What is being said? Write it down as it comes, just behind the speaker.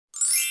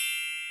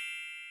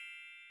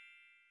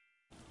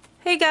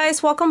Hey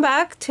guys, welcome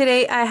back.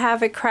 Today I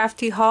have a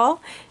crafty haul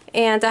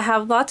and I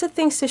have lots of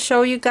things to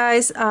show you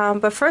guys,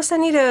 but first I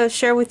need to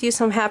share with you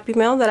some happy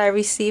mail that I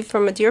received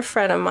from a dear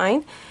friend of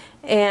mine,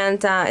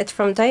 and it's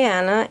from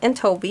Diana and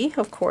Toby,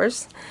 of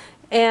course.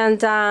 And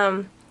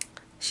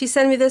she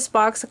sent me this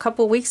box a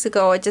couple weeks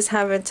ago. I just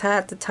haven't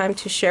had the time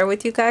to share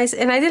with you guys,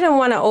 and I didn't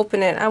want to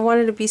open it. I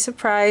wanted to be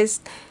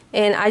surprised,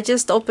 and I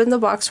just opened the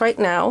box right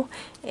now.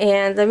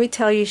 And let me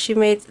tell you, she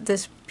made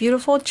this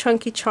beautiful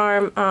chunky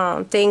charm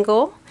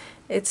dangle.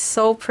 It's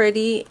so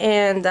pretty,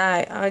 and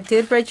I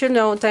did read your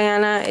note,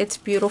 Diana. It's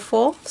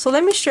beautiful. So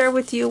let me share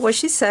with you what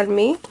she sent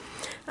me.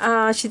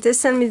 She did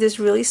send me this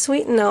really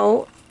sweet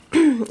note,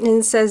 and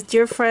it says,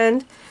 "Dear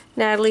friend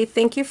Natalie,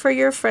 thank you for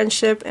your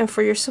friendship and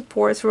for your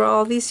support through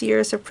all these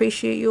years.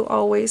 Appreciate you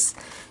always.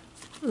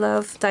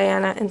 Love,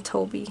 Diana and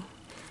Toby."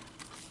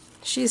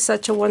 She's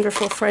such a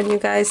wonderful friend, you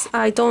guys.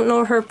 I don't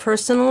know her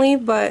personally,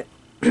 but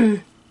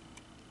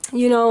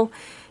you know,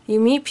 you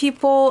meet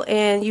people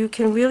and you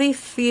can really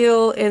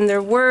feel in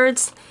their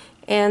words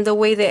and the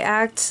way they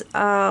act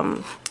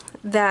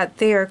that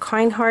they are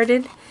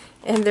kind-hearted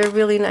and they're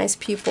really nice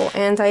people.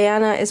 And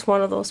Diana is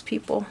one of those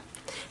people.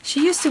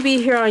 She used to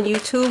be here on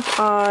YouTube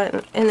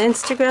and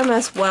Instagram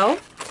as well,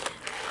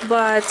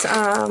 but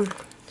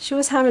she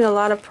was having a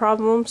lot of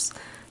problems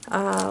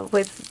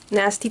with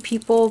nasty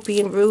people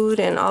being rude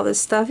and all this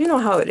stuff. You know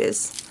how it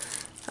is,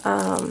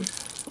 and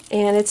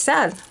it's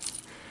sad.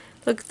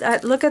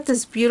 Look at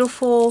this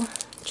beautiful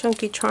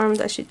chunky charm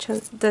that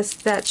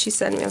she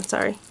sent me. I'm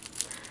sorry.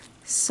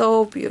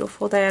 So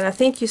beautiful, Diana.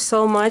 Thank you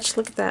so much.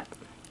 Look at that.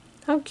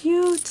 How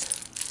cute.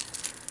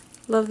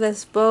 Love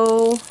this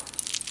bow.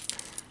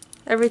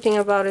 Everything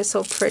about it is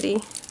so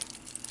pretty.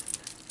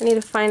 I need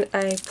to find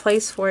a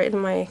place for it in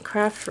my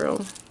craft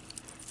room.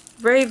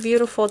 Very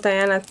beautiful,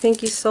 Diana.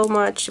 Thank you so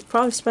much. You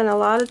probably spent a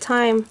lot of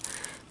time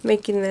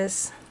making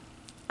this.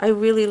 I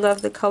really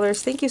love the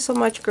colors. Thank you so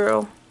much,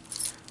 girl.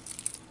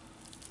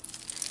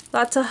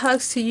 Lots of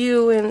hugs to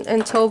you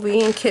and Toby,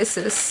 and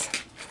kisses.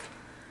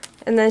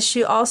 And then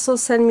she also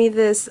sent me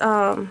this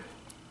other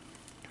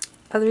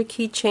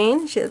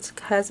keychain. She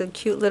has a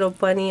cute little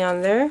bunny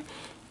on there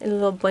and a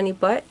little bunny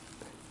butt.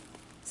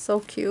 So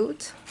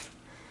cute.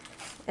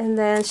 And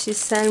then she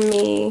sent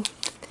me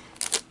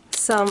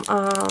some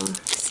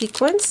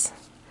sequins.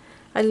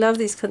 I love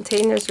these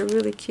containers. They're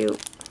really cute.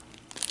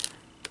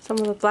 Some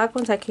of the black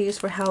ones I can use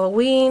for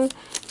Halloween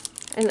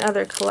and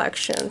other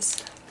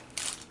collections.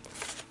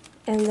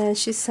 And then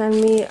she sent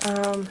me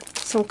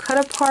some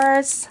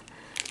cut-aparts,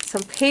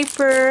 some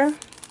paper,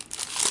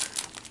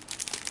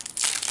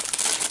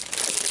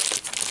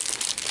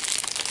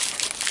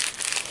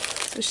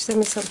 so she sent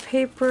me some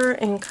paper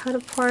and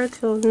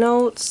cut-apart little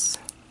notes.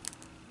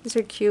 These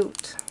are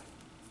cute.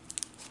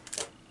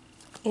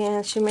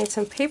 And she made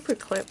some paper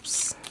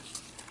clips.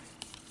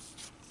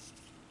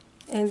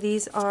 And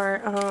these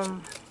are,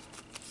 I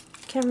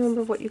can't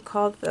remember what you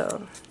called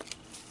the,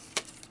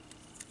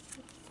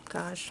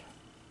 gosh.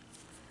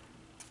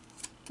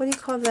 What do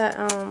you call that?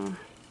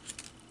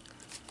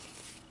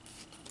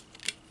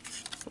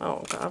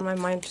 Oh god, my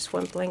mind just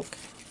went blank.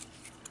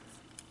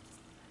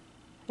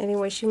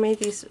 Anyway, she made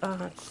these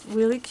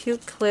really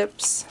cute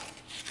clips.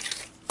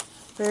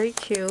 Very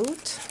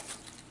cute.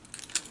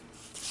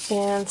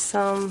 And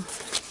some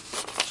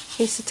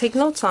things to take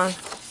notes on.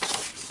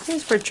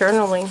 Things for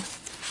journaling.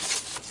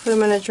 Put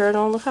them in a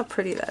journal. Look how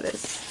pretty that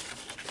is.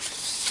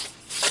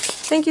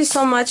 Thank you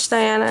so much,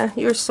 Diana.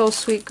 You're so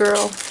sweet,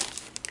 girl.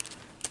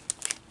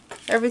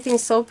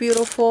 Everything's so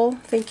beautiful.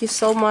 Thank you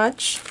so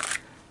much.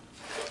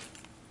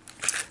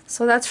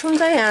 So that's from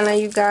Diana,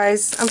 you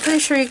guys. I'm pretty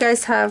sure you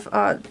guys have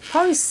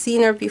probably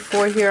seen her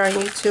before here on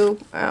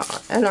YouTube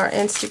and our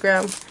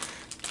Instagram.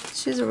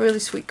 She's a really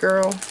sweet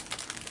girl.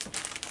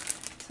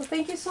 So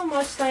thank you so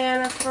much,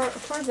 Diana,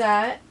 for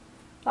that.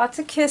 Lots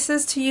of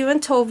kisses to you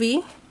and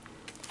Toby.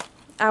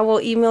 I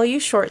will email you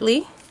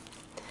shortly.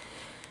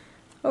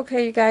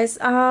 Okay, you guys.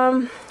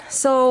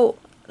 So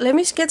let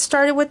me get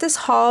started with this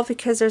haul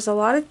because there's a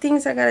lot of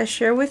things I gotta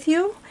share with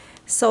you.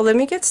 So let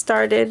me get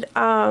started.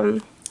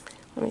 Let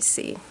me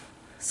see.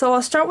 So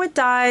I'll start with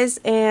dies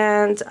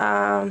and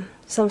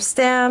some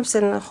stamps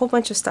and a whole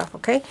bunch of stuff,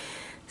 okay?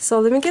 So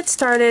let me get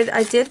started.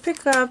 I did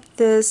pick up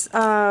this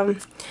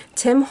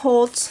Tim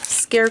Holtz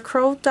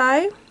Scarecrow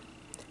die,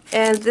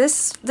 and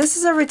this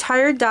is a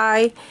retired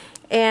die,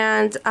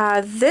 and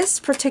this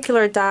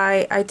particular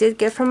die I did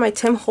get from my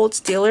Tim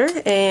Holtz dealer,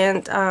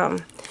 and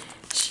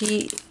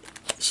she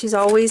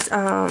always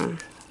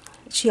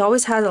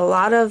has a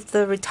lot of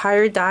the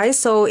retired dies.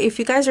 So if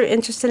you guys are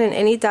interested in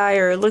any die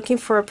or looking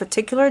for a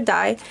particular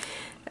die,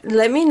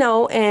 let me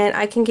know and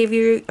I can give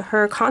you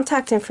her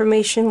contact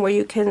information where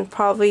you can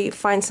probably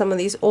find some of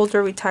these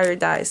older retired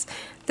dies.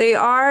 They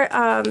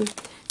are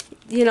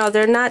you know,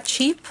 they're not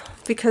cheap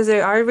because they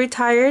are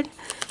retired,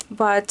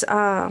 but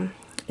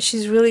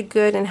she's really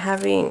good in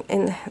having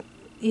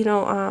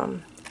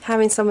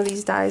having some of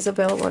these dies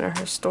available in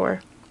her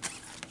store.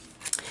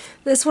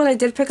 This one I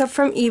did pick up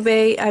from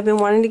eBay. I've been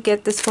wanting to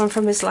get this one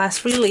from his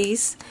last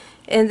release,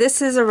 And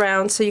this is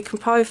around, so you can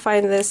probably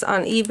find this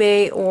on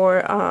eBay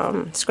or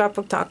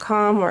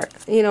scrapbook.com or,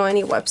 you know,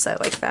 any website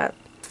like that.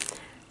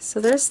 So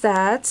there's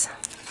that.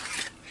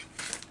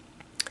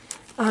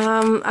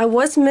 I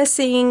was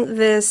missing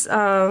this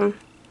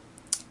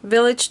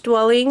village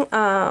dwelling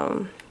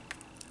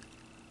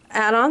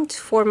add-on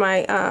for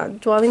my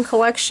dwelling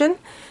collection,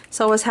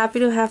 so I was happy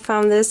to have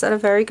found this at a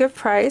very good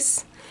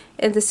price.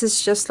 And this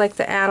is just like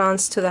the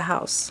add-ons to the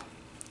house.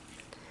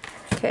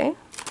 Okay,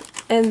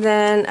 and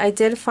then I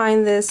did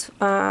find this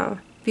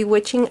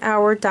Bewitching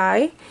Hour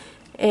die,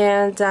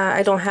 and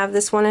I don't have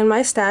this one in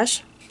my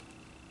stash,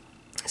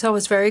 so I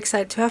was very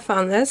excited to have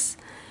found this.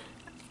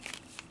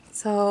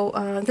 So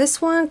this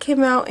one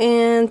came out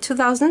in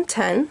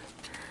 2010,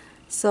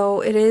 so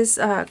it is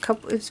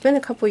it's been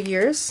a couple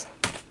years.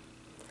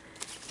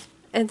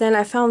 And then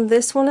I found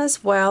this one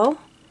as well.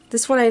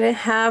 This one I didn't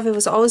have. It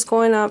was always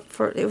going up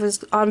for, it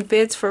was on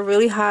bids for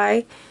really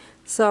high,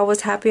 so I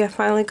was happy I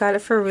finally got it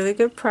for a really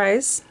good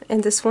price.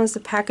 And this one's the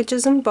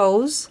Packages and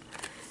Bows,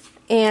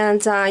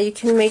 and you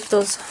can make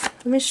those.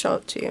 Let me show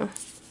it to you.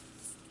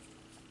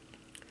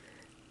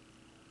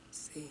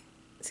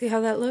 See how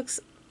that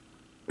looks?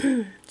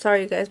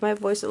 Sorry you guys, my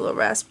voice is a little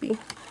raspy.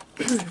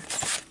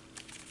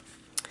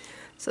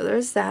 So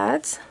there's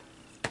that.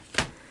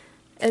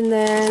 And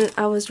then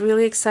I was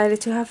really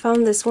excited to have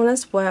found this one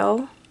as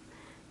well.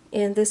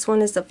 And this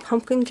one is the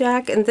Pumpkin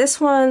Jack. And this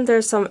one,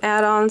 there's some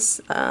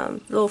add-ons,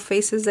 little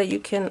faces that you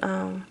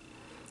can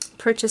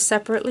purchase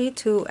separately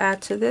to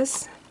add to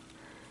this.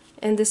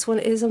 And this one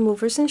is a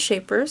Movers and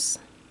Shapers.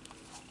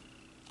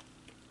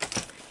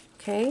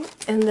 Okay,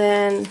 and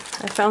then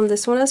I found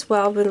this one as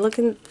well. I've been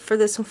looking for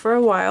this one for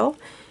a while.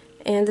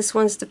 And this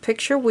one's the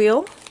Picture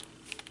Wheel.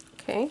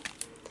 Okay,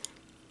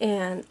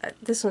 and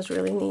this one's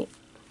really neat.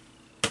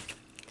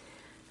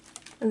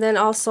 And then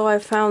also I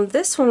found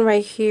this one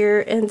right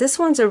here, and this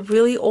one's a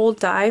really old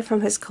die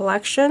from his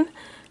collection.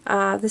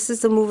 This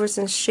is the Movers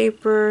and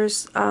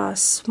Shapers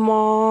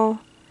small,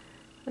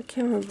 I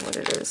can't remember what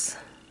it is,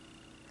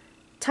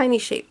 Tiny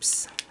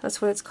Shapes, that's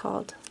what it's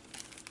called.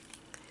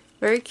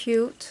 Very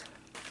cute.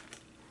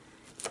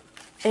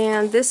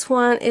 And this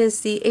one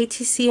is the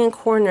ATC and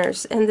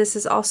Corners, and this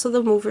is also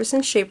the Movers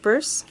and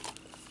Shapers.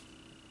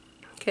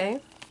 Okay.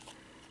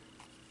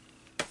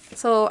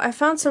 So I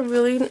found some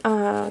really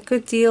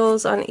good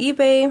deals on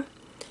eBay.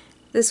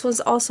 This one's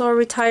also a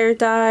retired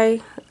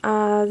die.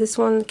 This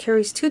one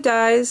carries 2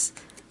 dies,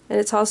 and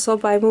it's also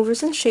by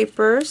Movers and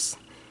Shapers.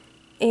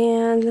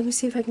 And let me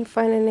see if I can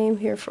find a name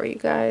here for you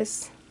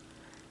guys.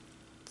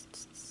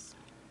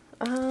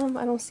 I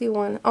don't see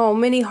one. Oh,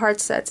 Mini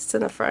Heart Sets. It's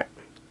in the front.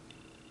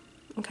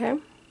 Okay.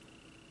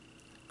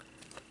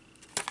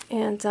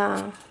 And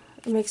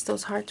it makes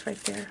those hearts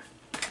right there.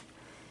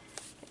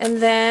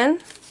 And then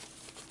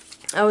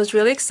I was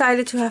really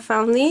excited to have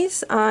found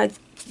these.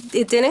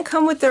 It didn't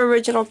come with the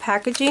original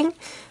packaging,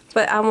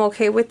 but I'm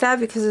okay with that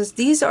because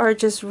these are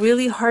just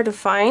really hard to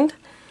find.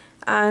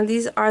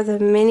 These are the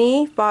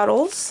mini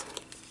bottles.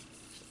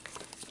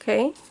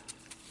 Okay,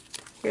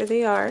 here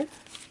they are.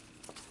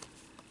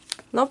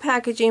 No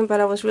packaging,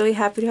 but I was really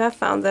happy to have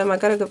found them. I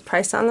got a good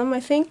price on them, I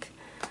think.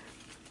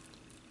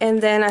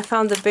 And then I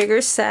found the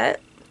bigger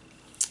set,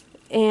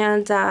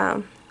 and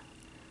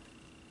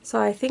so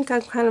I think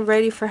I'm kind of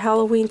ready for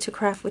Halloween to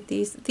craft with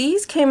these.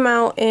 These came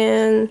out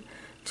in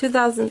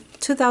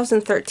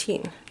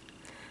 2013.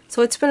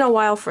 So it's been a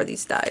while for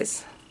these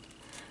dies.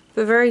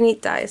 But very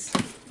neat dies.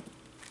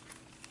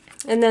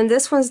 And then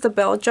this one's the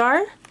bell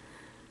jar.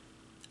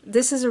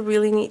 This is a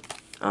really neat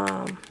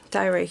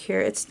die right here.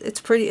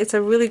 It's pretty. It's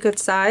a really good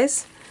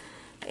size.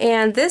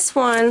 And this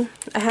one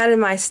I had in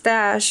my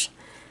stash.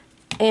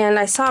 And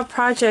I saw a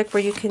project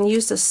where you can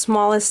use the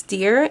smallest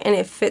deer, and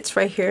it fits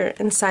right here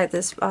inside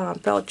this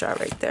bell jar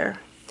right there.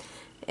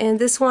 And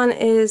this one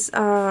is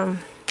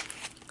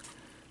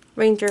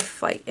Ranger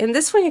Flight. And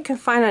this one you can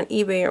find on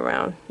eBay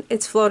around.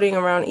 It's floating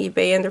around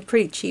eBay, and they're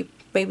pretty cheap.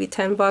 Maybe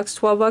 10 bucks,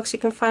 12 bucks you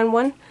can find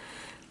one.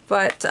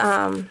 But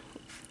I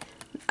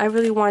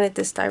really wanted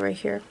this die right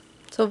here.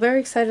 So very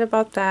excited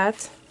about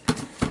that.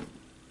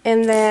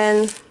 And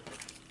then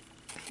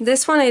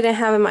this one I didn't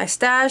have in my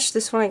stash.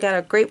 This one I got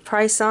a great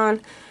price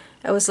on.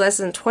 It was less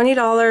than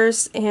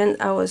 $20,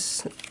 and I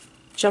was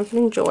jumping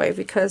in joy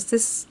because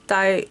this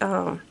die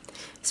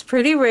is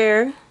pretty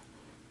rare,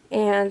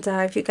 and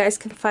if you guys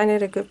can find it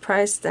at a good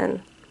price,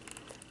 then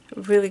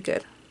really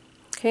good.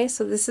 Okay,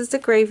 so this is the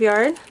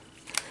Graveyard,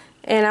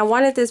 and I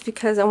wanted this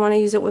because I want to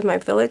use it with my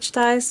village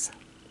dies.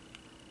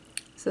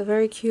 So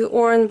very cute,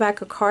 or in the back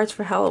of cards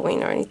for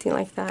Halloween or anything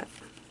like that.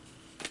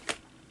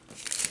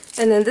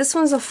 And then this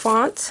one's a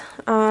font.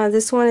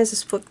 This one is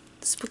a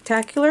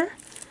Spectacular.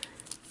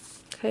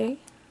 Okay.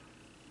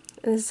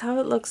 And this is how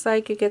it looks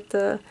like. You get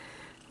the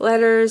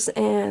letters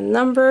and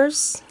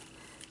numbers.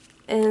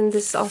 And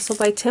this is also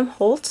by Tim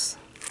Holtz.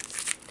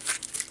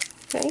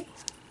 Okay.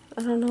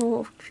 I don't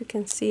know if you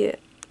can see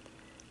it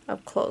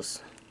up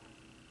close.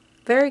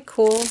 Very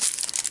cool.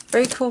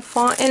 Very cool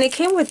font. And it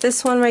came with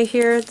this one right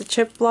here, the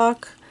chip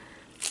block.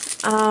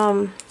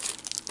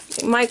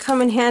 It might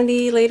come in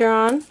handy later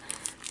on.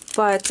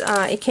 but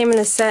it came in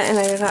a set,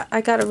 and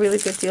I got a really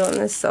good deal on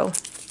this, so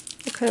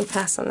I couldn't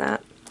pass on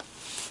that.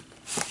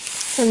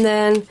 And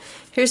then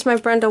here's my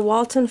Brenda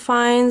Walton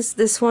finds.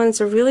 This one's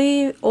a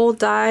really old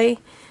die.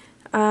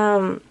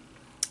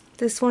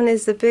 This one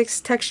is the Big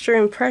Texture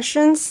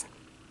Impressions.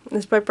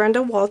 It's by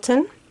Brenda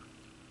Walton,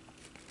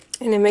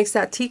 and it makes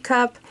that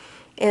teacup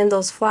and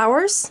those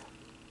flowers.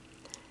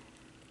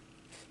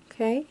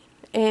 Okay,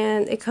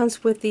 and it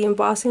comes with the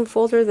embossing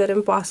folder that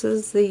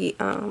embosses the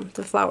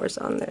flowers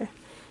on there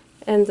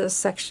and the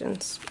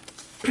sections.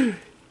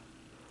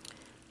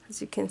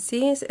 As you can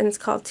see, and it's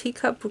called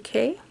Teacup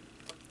Bouquet.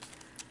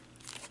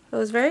 I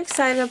was very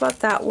excited about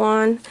that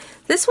one.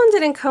 This one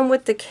didn't come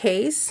with the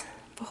case,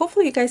 but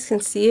hopefully you guys can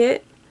see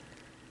it.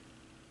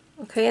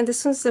 Okay, and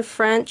this one's the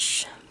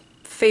French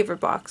Favorite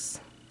Box.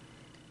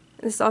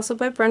 And it's also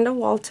by Brenda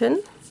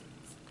Walton.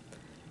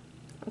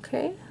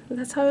 Okay,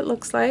 that's how it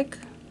looks like.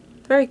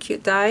 Very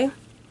cute die.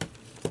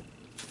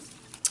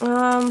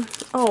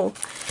 Oh,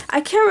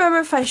 I can't remember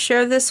if I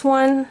shared this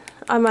one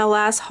on my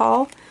last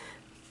haul,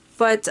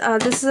 but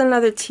this is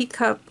another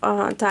teacup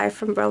die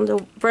from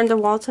Brenda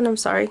Walton. I'm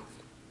sorry.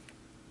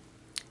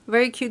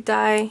 Very cute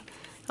die.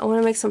 I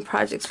want to make some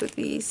projects with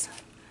these.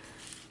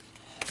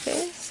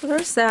 Okay, so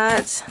there's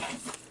that.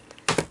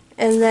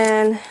 And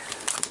then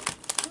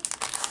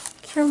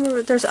can't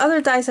remember. There's other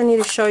dies I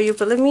need to show you,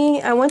 but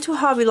I went to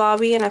Hobby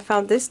Lobby and I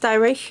found this die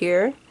right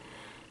here.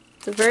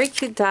 It's a very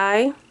cute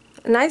die,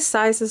 a nice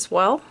size as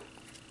well.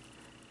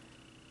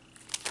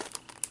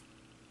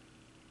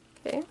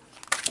 Okay,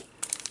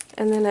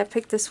 and then I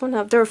picked this one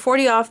up. They were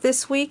 40 off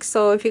this week,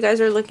 so if you guys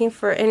are looking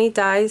for any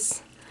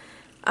dies,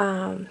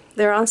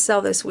 they're on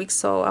sale this week,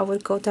 so I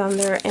would go down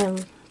there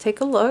and take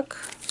a look.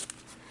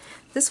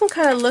 This one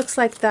kind of looks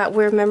like that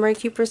weird memory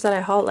keepers that I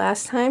hauled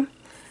last time,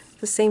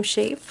 the same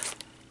shape.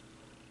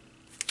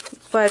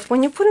 But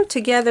when you put them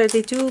together,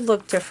 they do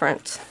look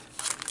different.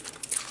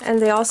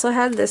 And they also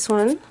had this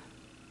one.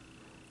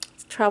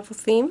 It's a travel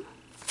theme.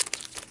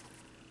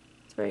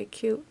 It's very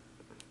cute.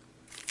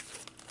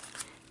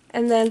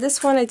 And then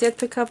this one I did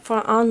pick up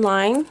from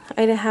online.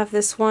 I didn't have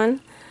this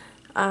one.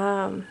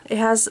 It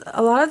has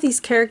a lot of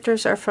these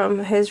characters are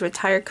from his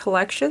retired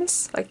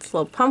collections, like the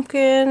little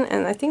pumpkin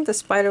and I think the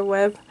spider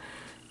web.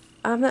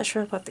 I'm not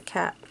sure about the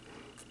cat,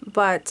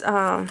 but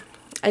I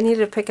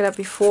needed to pick it up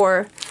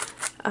before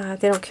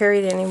they don't carry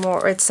it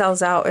anymore, or it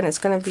sells out and it's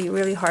going to be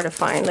really hard to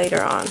find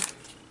later on.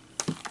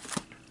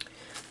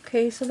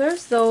 Okay, so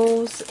there's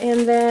those,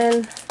 and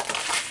then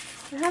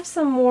I have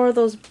some more of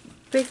those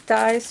big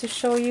dies to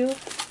show you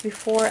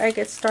before I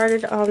get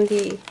started on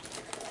the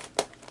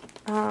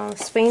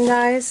Spain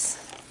dies.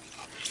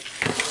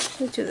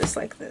 Let me do this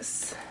like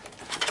this.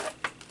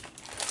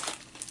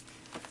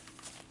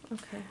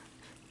 Okay.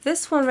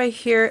 This one right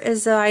here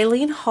is the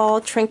Eileen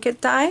Hall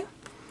trinket die.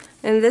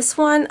 And this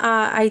one,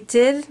 I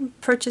did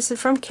purchase it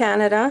from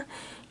Canada,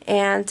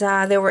 and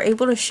they were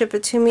able to ship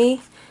it to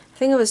me. I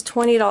think it was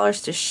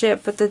 $20 to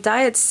ship, but the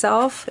die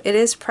itself, it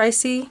is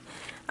pricey,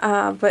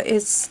 but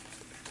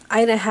I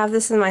didn't have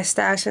this in my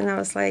stash, and I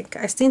was like,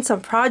 I seen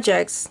some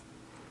projects,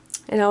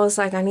 and I was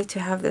like, I need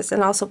to have this.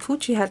 And also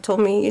Poochie had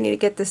told me, you need to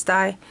get this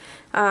die,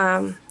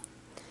 and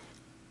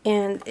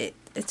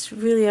it's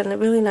really a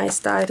really nice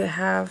die to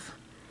have.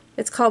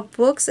 It's called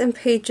Books and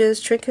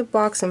Pages Trinket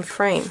Box and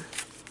Frame.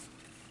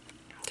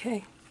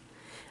 Okay,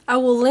 I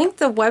will link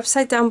the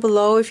website down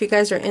below if you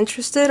guys are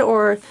interested,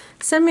 or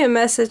send me a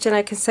message and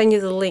I can send you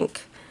the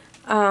link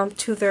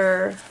to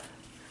their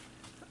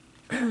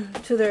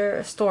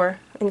store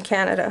in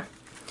Canada.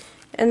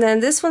 And then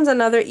this one's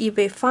another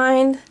eBay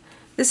find.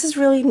 This is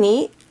really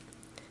neat.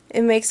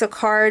 It makes a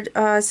card.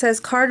 It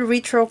says card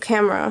retro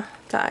camera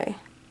die.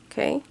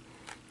 Okay,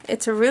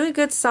 it's a really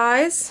good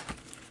size,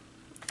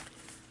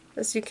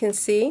 as you can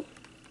see.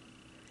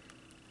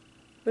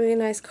 Really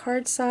nice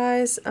card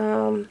size.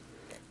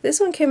 This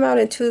one came out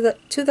in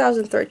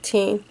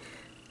 2013.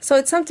 So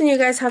it's something you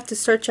guys have to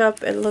search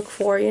up and look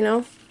for, you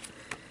know.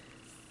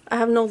 I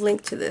have no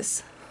link to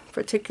this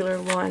particular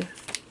one.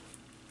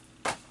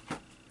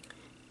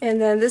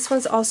 And then this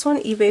one's also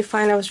an eBay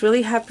find. I was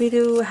really happy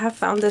to have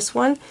found this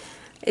one.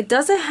 It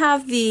doesn't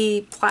have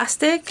the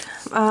plastic.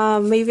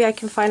 Maybe I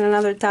can find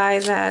another die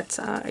that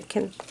I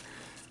can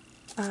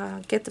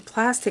get the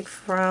plastic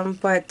from,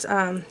 but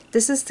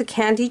this is the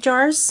candy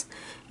jars,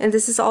 and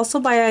this is also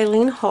by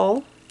Eileen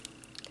Hall.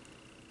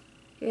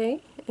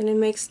 Okay, and it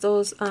makes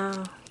those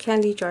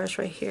candy jars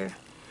right here.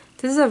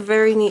 This is a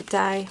very neat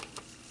die.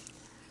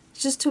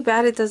 It's just too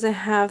bad it doesn't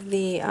have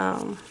the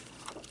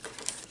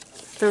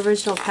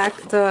original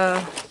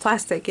the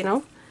plastic, you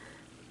know.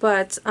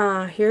 But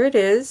here it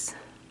is.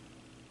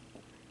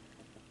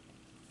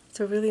 It's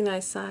a really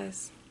nice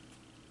size.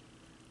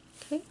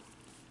 Okay,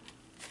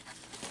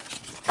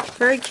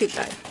 very cute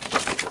die.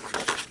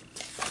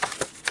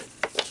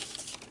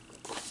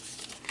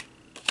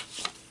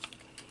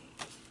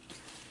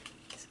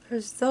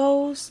 There's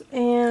those,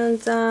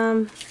 and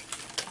let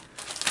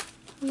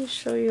me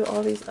show you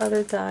all these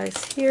other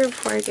dies here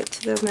before I get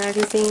to the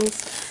magazines.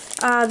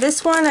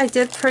 This one I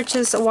did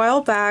purchase a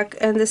while back,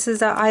 and this is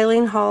the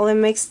Eileen Hall. It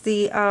makes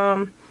the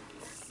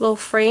little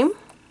frame,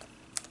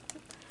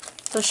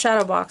 the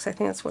shadow box, I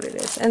think that's what it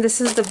is. And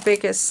this is the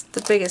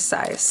biggest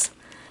size.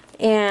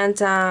 And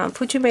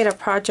Poochie made a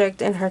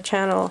project in her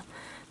channel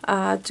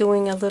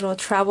doing a little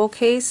travel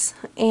case,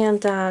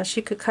 and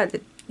she could cut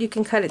it. You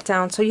can cut it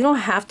down, so you don't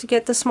have to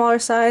get the smaller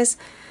size.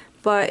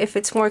 But if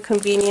it's more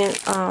convenient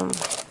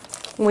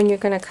when you're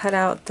gonna cut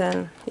out,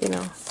 then you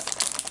know,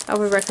 I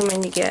would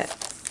recommend you get.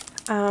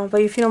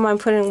 But if you don't mind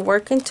putting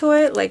work into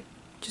it, like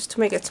just to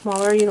make it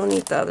smaller, you don't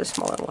need the other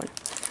smaller one.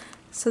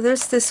 So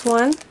there's this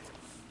one.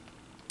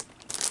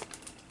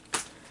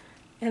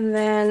 And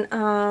then,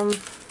 let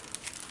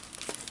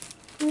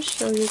me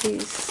show you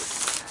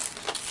these.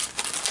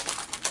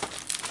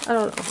 I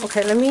don't know.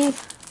 Okay, let me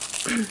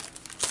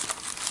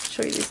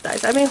show you these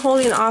dies. I've been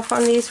holding off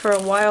on these for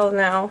a while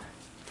now.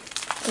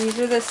 These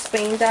are the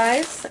Spain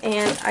dies,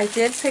 and I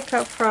did pick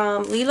up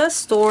from Lila's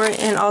store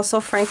and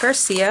also Frank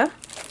Garcia.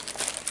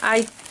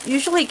 I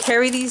usually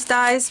carry these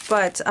dies,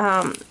 but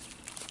I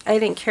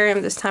didn't carry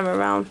them this time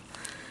around.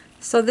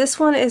 So this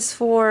one is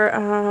for,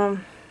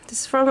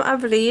 this is from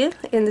Abril,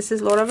 and this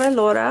is Lora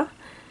Velora.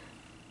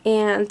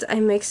 And I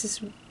mix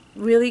this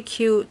really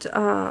cute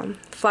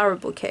flower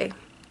bouquet.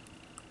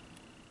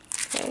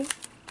 Okay.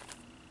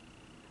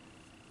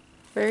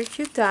 Very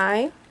cute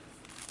die.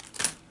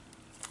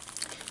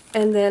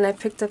 And then I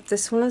picked up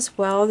this one as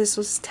well. This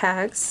was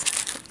tags.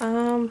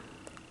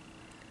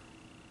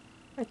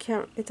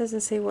 It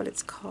doesn't say what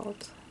it's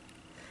called.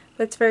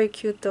 But it's very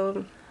cute though.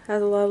 It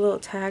has a lot of little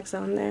tags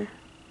on there.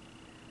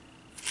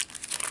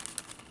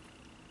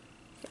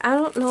 I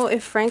don't know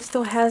if Frank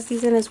still has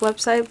these in his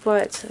website,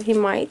 but he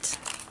might.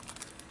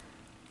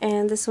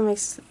 And this one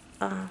makes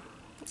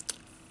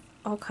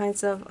all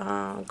kinds of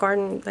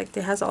garden, like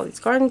it has all these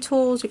garden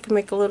tools. You can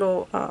make a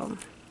little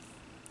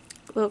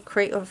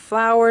crate of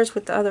flowers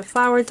with the other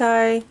flower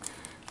die.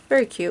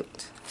 Very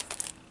cute.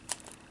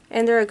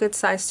 And they're a good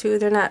size too.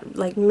 They're not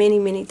like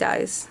mini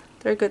dies.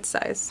 They're a good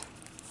size.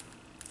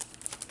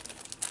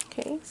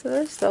 Okay, so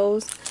there's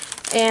those.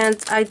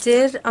 And I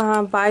did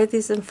buy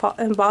these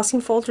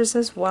embossing folders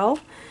as well.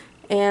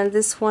 And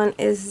this one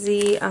is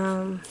the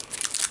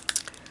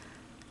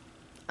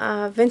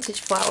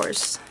vintage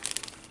flowers.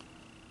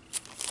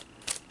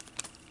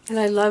 And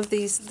I love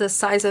the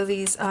size of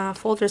these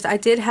folders. I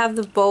did have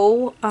the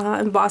bow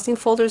embossing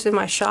folders in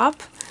my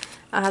shop.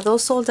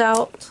 Those sold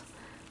out.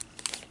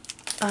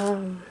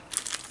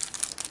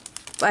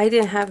 I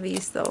didn't have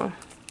these though.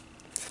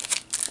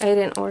 I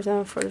didn't order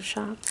them for the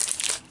shop.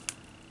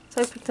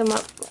 So I picked them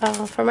up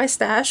for my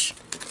stash.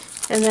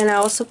 And then I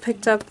also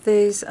picked up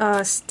these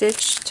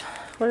stitched,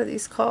 what are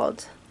these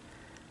called?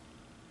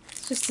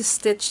 It's just a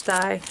stitch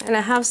die. And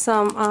I have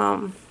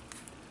some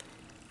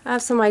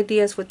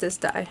ideas with this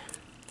die.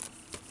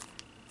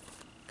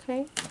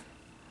 Okay.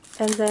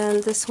 And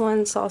then this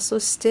one's also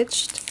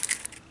stitched,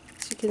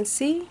 as you can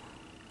see.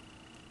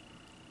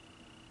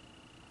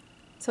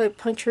 So it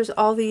punctures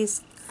all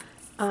these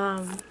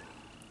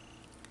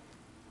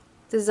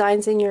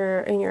designs in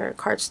your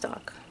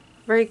cardstock.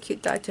 Very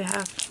cute die to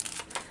have.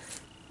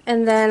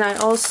 And then I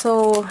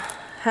also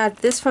had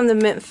this from the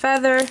Mint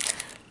Feather,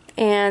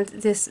 and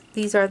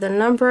these are the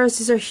numbers.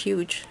 These are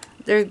huge.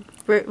 They're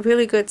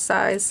really good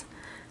size.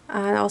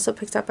 I also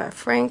picked up at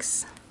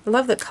Frank's. I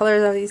love the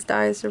colors of these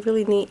dies. They're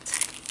really neat.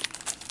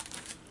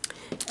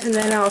 And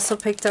then I also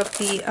picked up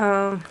the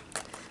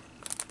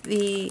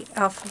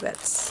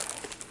alphabets.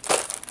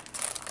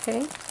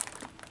 Okay,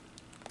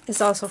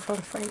 it's also from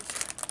Frank.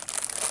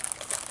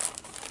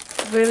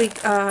 Really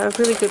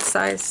good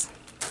size.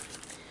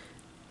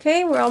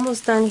 Okay, we're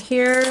almost done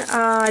here.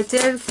 I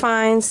did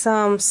find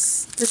some.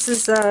 This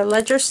is a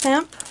ledger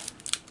stamp.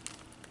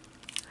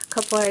 A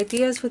couple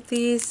ideas with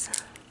these.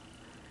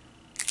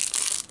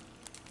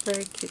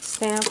 Very cute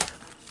stamp.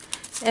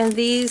 And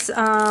these,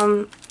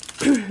 I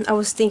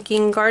was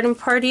thinking garden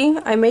party.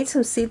 I made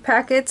some seed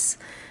packets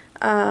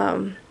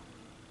a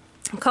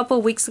couple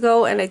of weeks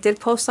ago, and I did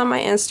post on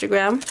my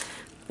Instagram.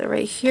 They're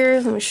right here.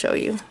 Let me show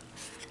you.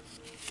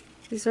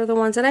 These are the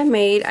ones that I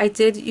made. I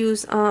did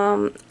use,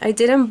 I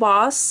did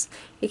emboss.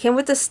 It came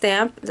with the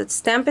stamp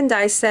and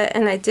die set,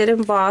 and I did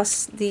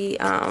emboss the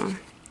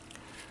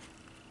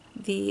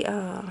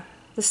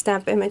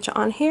stamp image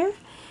on here,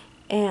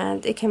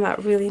 and it came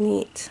out really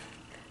neat.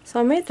 So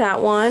I made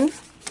that one,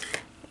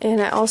 and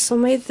I also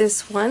made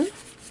this one.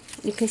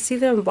 You can see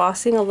the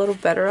embossing a little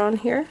better on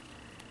here.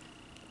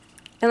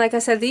 And like I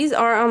said, these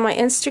are on my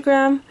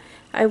Instagram.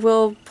 I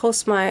will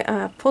post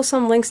my post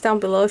some links down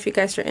below if you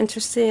guys are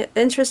interested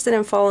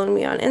in following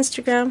me on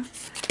Instagram.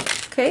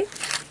 Okay,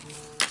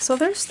 so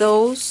there's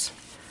those.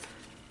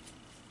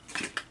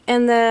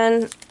 And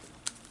then,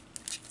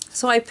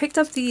 so I picked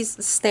up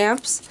these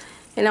stamps,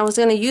 and I was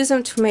going to use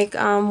them to make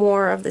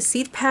more of the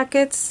seed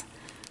packets.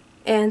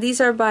 And these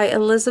are by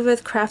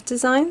Elizabeth Craft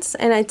Designs,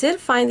 and I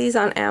did find these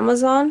on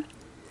Amazon.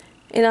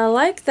 And I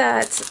like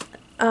that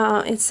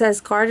it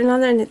says garden on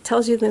there, and it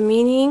tells you the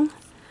meaning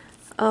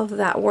of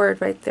that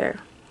word right there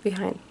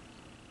behind.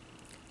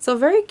 So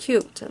very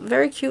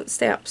cute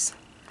stamps.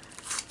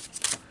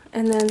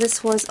 And then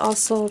this one's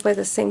also by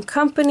the same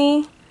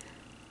company.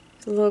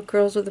 The little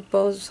girls with the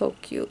bows are so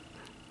cute.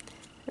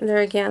 And there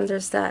again,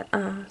 there's that,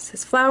 it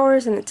says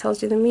flowers and it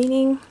tells you the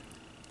meaning.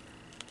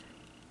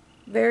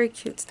 Very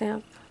cute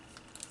stamp.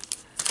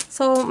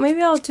 So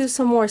maybe I'll do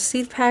some more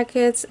seed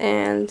packets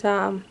and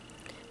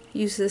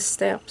use these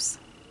stamps.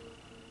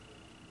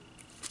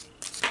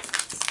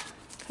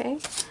 Okay.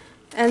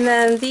 And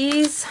then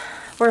these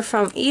were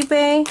from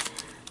eBay,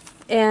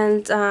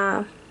 and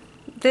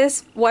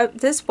this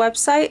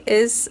website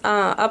is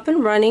up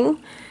and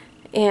running,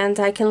 and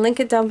I can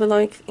link it down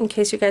below in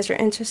case you guys are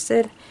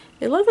interested.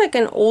 It looked like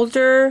an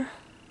older,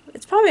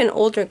 it's probably an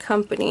older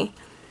company.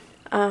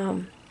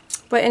 But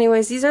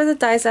anyways, these are the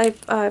dies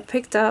I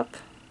picked up.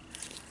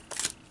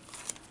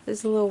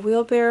 There's a little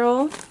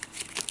wheelbarrow.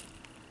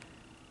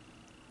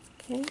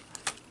 Okay.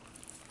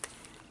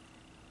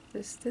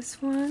 There's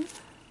this one.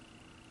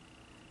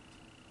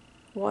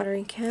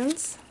 Watering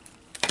cans.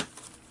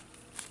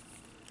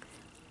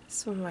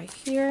 This one right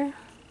here.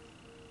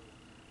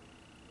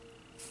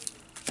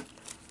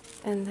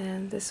 And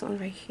then this one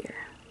right here.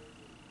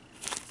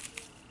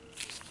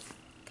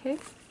 Okay.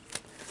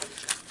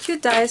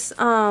 Cute dies.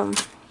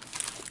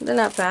 They're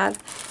not bad.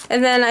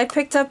 And then I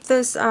picked up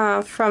this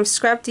from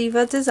Scrap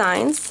Diva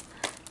Designs.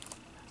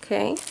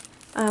 Okay.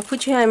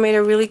 Pucci made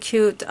a really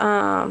cute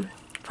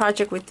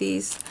project with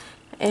these.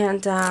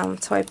 And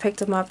so I picked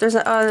them up. There's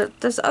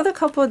other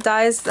couple of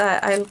dies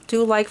that I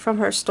do like from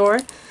her store,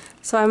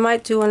 so I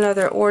might do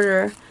another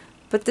order.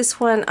 But this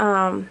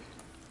one,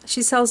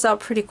 she sells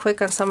out pretty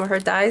quick on some of her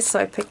dies, so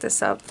I picked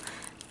this up.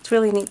 It's a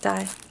really neat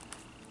die.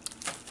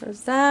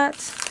 There's that.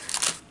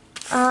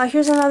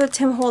 Here's another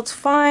Tim Holtz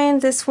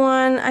find. This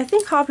one, I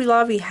think Hobby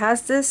Lobby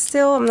has this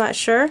still. I'm not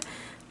sure,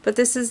 but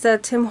this is the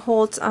Tim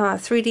Holtz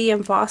 3D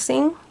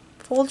embossing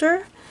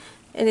folder,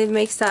 and it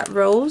makes that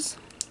rose.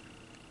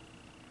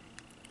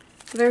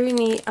 Very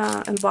neat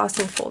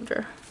embossing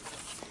folder.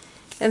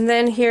 And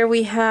then here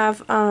we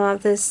have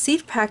this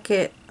seed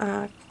packet.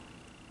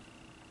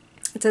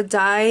 It's a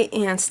die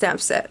and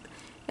stamp set.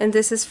 And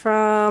this is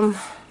from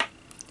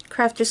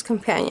Crafter's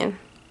Companion.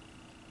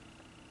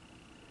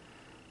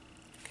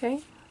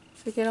 Okay,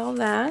 so get all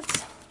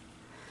that.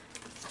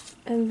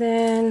 And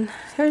then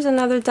here's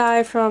another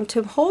die from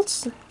Tim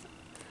Holtz.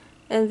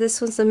 And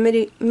this one's a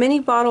mini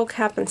bottle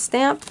cap and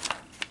stamp.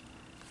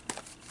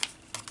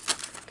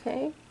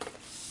 Okay.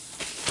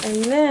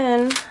 And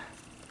then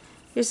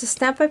here's a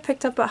stamp I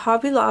picked up at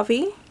Hobby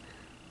Lobby.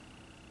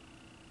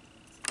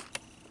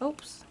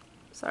 Oops,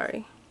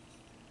 sorry.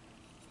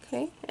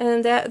 Okay,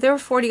 and they were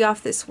 40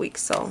 off this week,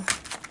 so in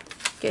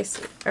case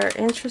you are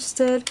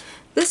interested.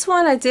 This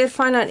one I did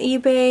find on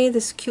eBay.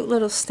 This cute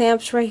little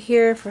stamps right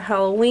here for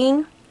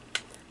Halloween.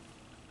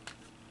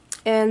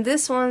 And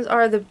this ones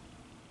are the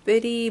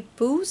Bitty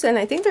Boos, and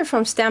I think they're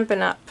from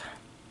Stampin' Up.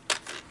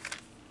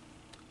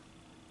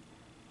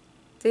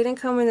 They didn't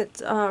come in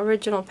its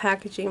original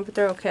packaging, but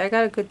they're okay. I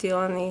got a good deal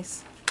on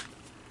these.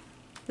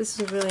 This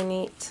is really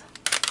neat.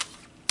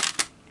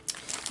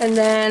 And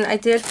then I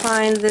did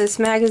find this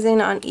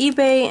magazine on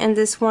eBay, and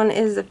this one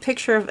is a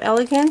Picture of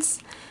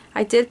Elegance.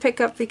 I did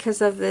pick up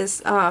because of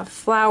this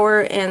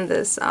flower and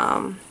this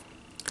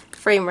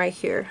frame right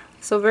here.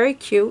 So very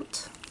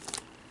cute.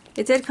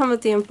 It did come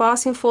with the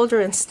embossing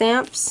folder and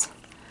stamps.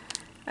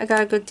 I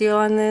got a good deal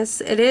on this.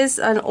 It is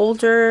an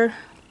older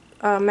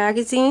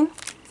magazine.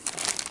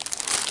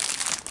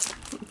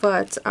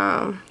 But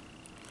that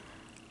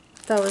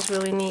was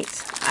really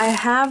neat. I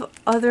have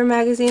other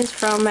magazines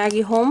from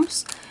Maggie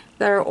Holmes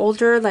that are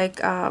older,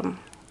 like I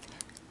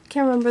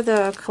can't remember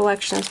the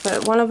collections,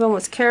 but one of them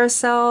was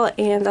Carousel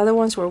and the other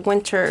ones were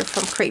Winter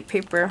from Crate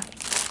Paper.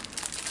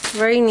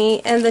 Very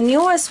neat. And the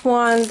newest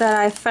one that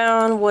I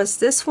found was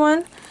this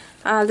one.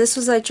 This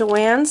was at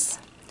Joann's,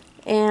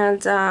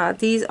 and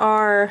these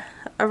are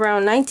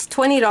around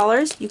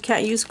 $20. You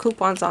can't use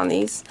coupons on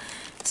these.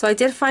 So I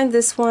did find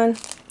this one.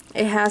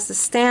 It has the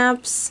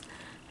stamps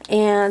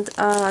and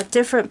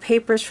different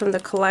papers from the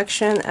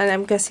collection, and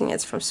I'm guessing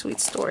it's from Sweet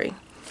Story.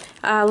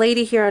 A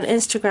lady here on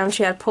Instagram,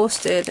 she had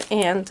posted,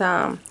 and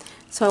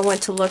so I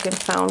went to look and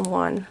found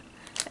one.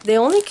 They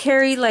only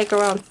carry like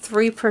around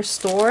 3 per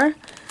store.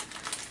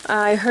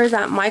 I heard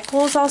that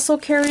Michael's also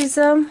carries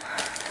them,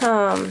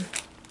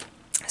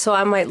 so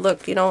I might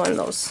look, you know, in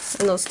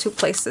those 2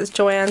 places,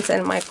 Joann's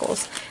and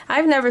Michael's.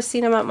 I've never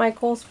seen them at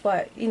Michael's,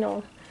 but you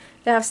know,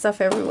 they have stuff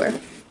everywhere.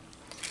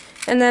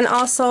 And then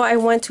also I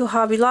went to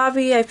Hobby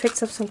Lobby. I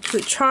picked up some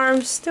cute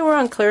charms. They were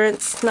on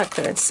clearance, not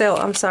clearance, sale,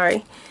 I'm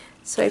sorry.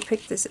 So I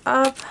picked this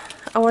up.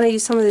 I want to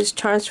use some of these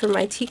charms for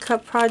my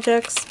teacup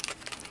projects.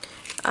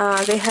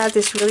 They had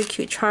this really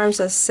cute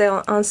charms on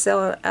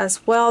sale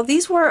as well.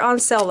 These were on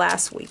sale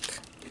last week.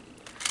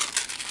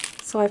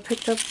 So I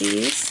picked up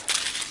these.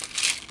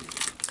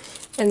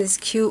 And this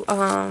cute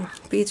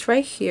beads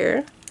right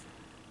here.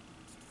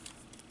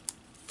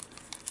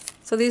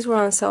 So these were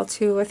on sale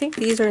too. I think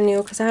these are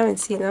new because I haven't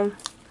seen them.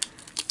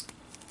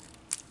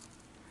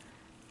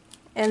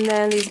 And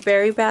then these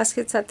berry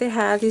baskets that they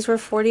had, these were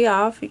 40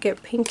 off. You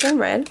get pink and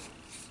red.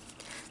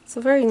 So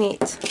very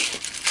neat.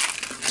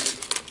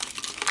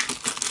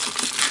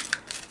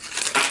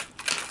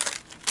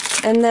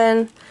 And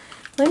then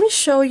let me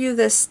show you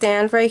this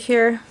stand right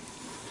here.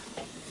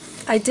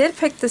 I did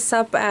pick this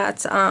up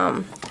at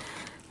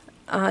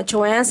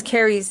Joann's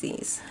carries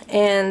these,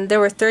 and there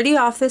were 30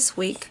 off this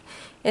week,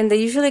 and they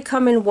usually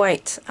come in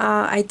white.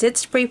 I did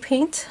spray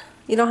paint.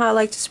 You know how I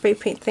like to spray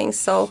paint things,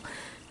 so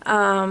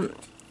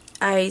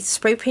I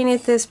spray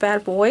painted this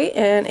bad boy,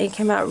 and it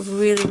came out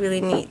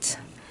really neat.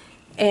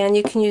 And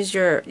you can use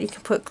you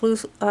can put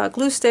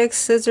glue sticks,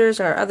 scissors,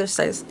 or other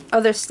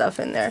stuff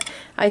in there.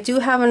 I do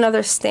have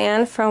another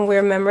stand from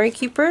We're Memory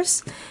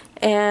Keepers,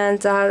 and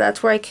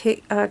that's where I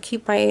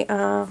keep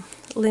my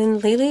Lin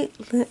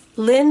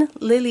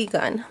Lily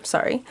gun. I'm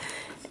sorry.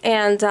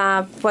 And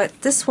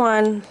but this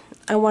one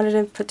I wanted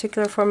in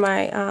particular for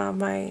my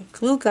my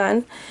glue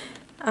gun.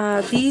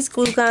 These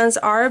glue guns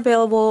are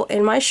available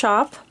in my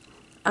shop.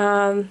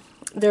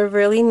 They're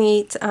really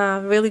neat,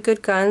 really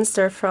good guns.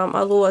 They're from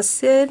Alua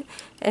Cid,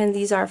 and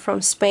these are from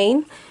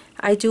Spain.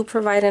 I do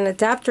provide an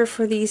adapter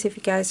for these if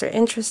you guys are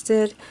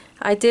interested.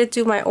 I did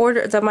do my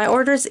order. My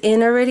order's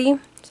in already.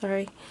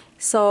 Sorry.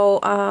 So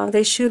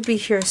they should be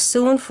here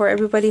soon for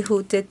everybody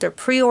who did their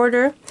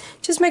pre-order.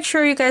 Just make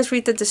sure you guys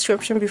read the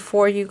description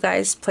before you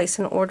guys place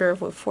an order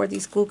for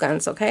these glue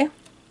guns, okay?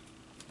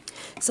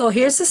 So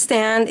here's the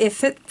stand. It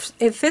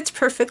fits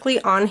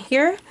perfectly on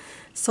here,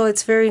 so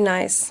it's very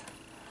nice.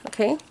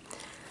 Okay,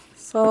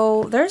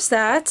 so there's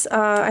that.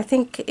 I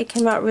think it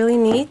came out really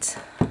neat.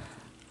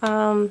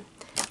 I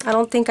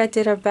don't think I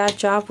did a bad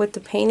job with the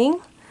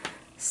painting.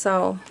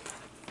 So,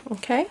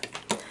 okay.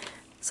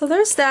 So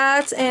there's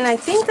that, and I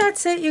think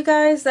that's it, you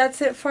guys.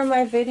 That's it for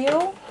my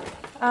video.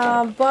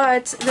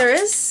 But there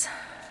is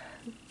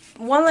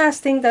one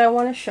last thing that I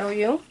want to show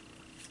you.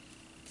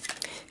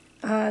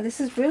 This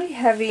is really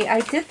heavy.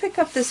 I did pick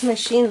up this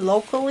machine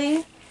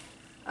locally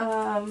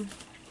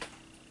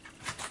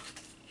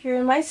here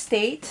in my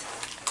state,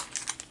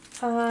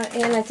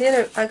 and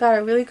I got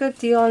a really good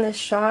deal on this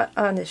shot.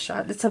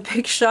 It's a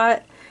Big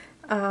Shot,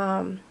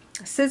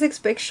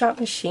 Sizzix Big Shot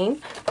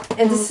machine,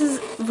 and this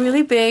is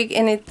really big,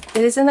 and it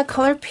is in the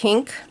color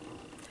pink.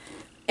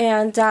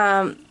 And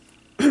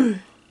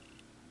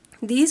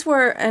these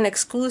were an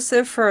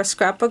exclusive for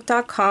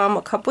scrapbook.com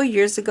a couple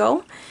years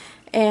ago,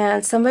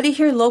 and somebody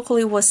here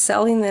locally was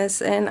selling this,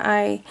 and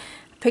I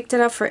picked it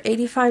up for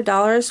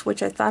 $85,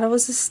 which I thought it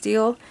was a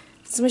steal.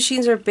 These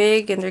machines are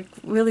big, and they're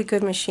really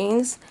good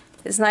machines.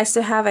 It's nice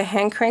to have a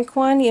hand crank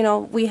one. You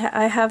know,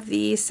 I have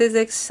the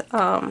Sizzix,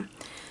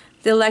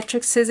 the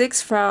electric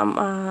Sizzix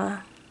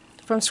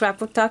from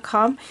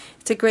scrapbook.com.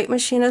 It's a great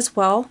machine as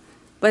well,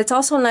 but it's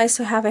also nice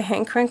to have a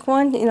hand crank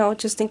one, you know,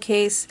 just in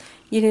case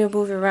you need to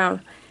move it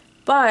around.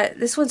 But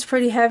this one's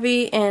pretty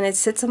heavy, and it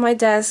sits on my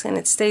desk, and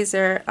it stays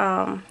there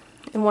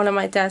in one of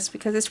my desks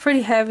because it's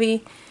pretty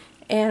heavy,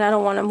 and I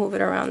don't want to move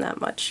it around that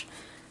much.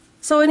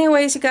 So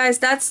anyways, you guys,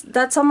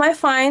 that's all my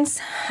finds.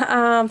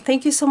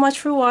 Thank you so much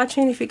for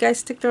watching. If you guys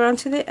stick around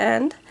to the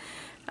end,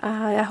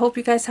 I hope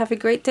you guys have a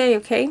great day.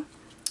 Okay,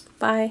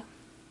 bye.